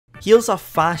Here's a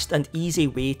fast and easy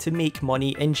way to make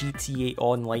money in GTA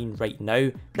Online right now.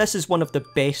 This is one of the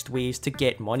best ways to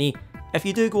get money. If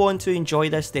you do go on to enjoy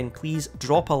this, then please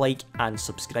drop a like and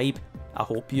subscribe. I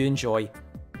hope you enjoy.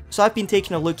 So I've been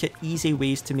taking a look at easy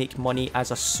ways to make money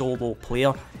as a solo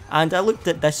player, and I looked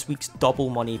at this week's double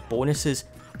money bonuses.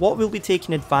 What we'll be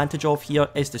taking advantage of here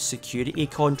is the security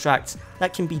contracts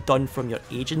that can be done from your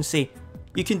agency.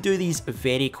 You can do these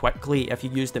very quickly if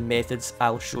you use the methods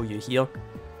I'll show you here.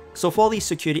 So for these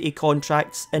security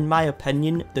contracts, in my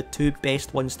opinion, the two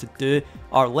best ones to do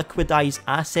are liquidize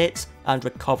assets and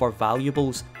recover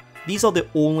valuables. These are the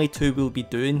only two we'll be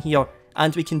doing here,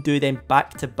 and we can do them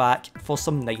back to back for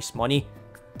some nice money.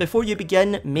 Before you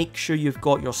begin, make sure you've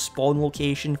got your spawn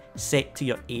location set to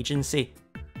your agency.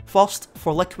 First,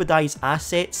 for liquidize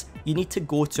assets, you need to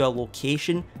go to a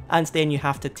location and then you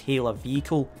have to tail a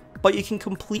vehicle, but you can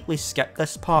completely skip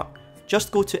this part.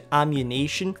 Just go to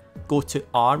ammunition, go to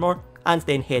armour, and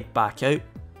then head back out.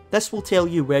 This will tell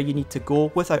you where you need to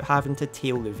go without having to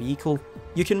tail the vehicle.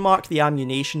 You can mark the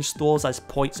ammunition stores as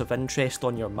points of interest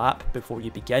on your map before you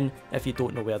begin if you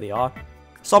don't know where they are.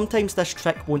 Sometimes this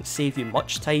trick won't save you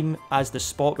much time as the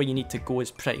spot where you need to go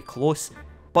is pretty close,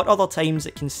 but other times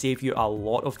it can save you a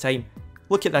lot of time.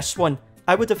 Look at this one.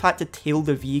 I would have had to tail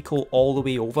the vehicle all the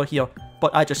way over here,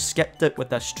 but I just skipped it with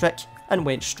this trick and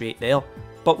went straight there.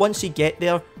 But once you get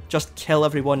there, just kill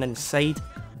everyone inside,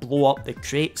 blow up the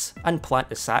crates and plant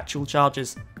the satchel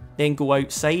charges. Then go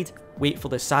outside, wait for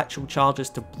the satchel charges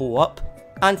to blow up,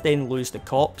 and then lose the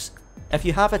cops. If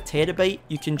you have a terabyte,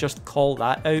 you can just call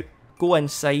that out, go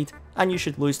inside, and you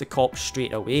should lose the cops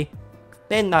straight away.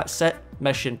 Then that's it,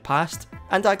 mission passed,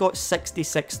 and I got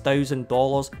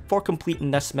 $66,000 for completing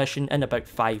this mission in about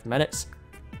 5 minutes.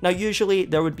 Now usually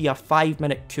there would be a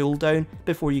 5-minute cooldown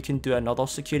before you can do another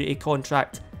security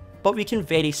contract, but we can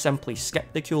very simply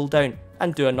skip the cooldown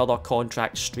and do another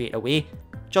contract straight away.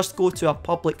 Just go to a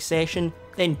public session,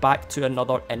 then back to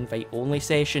another invite only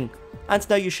session, and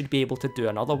now you should be able to do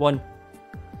another one.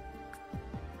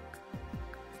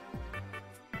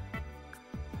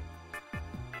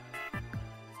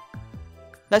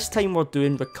 This time we're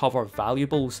doing recover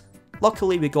valuables.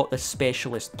 Luckily we got the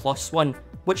Specialist Plus one,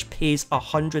 which pays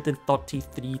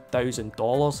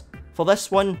 $133,000. For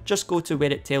this one, just go to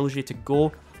where it tells you to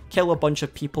go, kill a bunch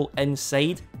of people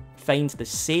inside, find the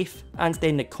safe, and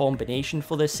then the combination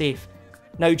for the safe.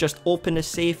 Now just open the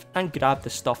safe and grab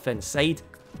the stuff inside,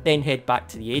 then head back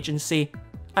to the agency,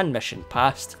 and mission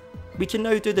passed. We can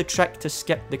now do the trick to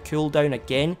skip the cooldown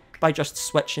again by just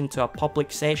switching to a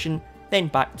public session, then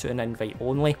back to an invite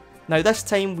only. Now this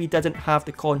time we didn't have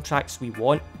the contracts we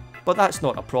want, but that's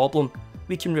not a problem.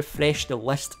 We can refresh the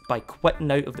list by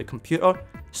quitting out of the computer,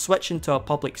 switching to a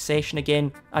public session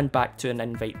again, and back to an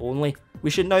invite only. We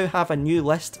should now have a new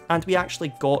list, and we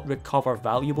actually got recover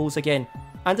valuables again.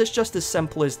 And it's just as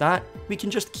simple as that. We can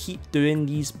just keep doing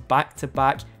these back to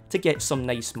back to get some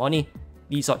nice money.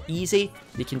 These are easy,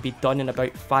 they can be done in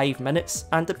about 5 minutes,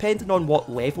 and depending on what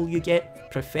level you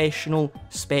get, professional,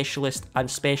 specialist,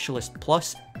 and specialist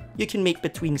plus, you can make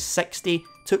between $60,000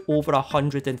 to over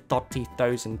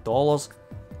 $130,000.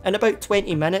 In about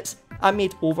 20 minutes, I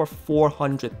made over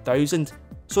 $400,000,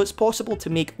 so it's possible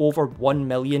to make over $1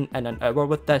 million in an hour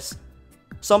with this.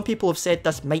 Some people have said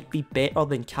this might be better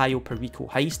than Cayo Perico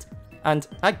Heist, and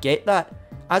I get that.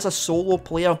 As a solo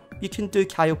player, you can do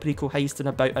Cayo Perico Heist in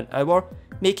about an hour,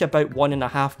 make about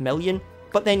 $1.5 million,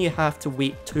 but then you have to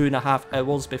wait 2.5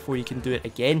 hours before you can do it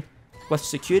again. With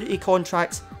security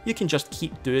contracts, you can just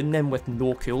keep doing them with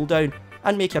no cooldown,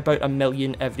 and make about $1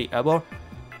 million every hour.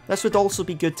 This would also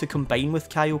be good to combine with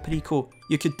Cayo Perico.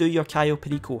 You could do your Cayo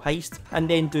Perico Heist, and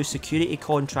then do security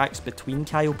contracts between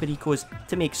Cayo Pericos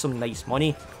to make some nice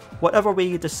money. Whatever way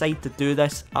you decide to do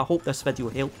this, I hope this video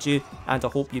helped you, and I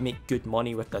hope you make good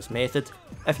money with this method.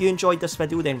 If you enjoyed this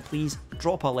video, then please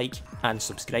drop a like and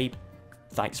subscribe.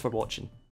 Thanks for watching.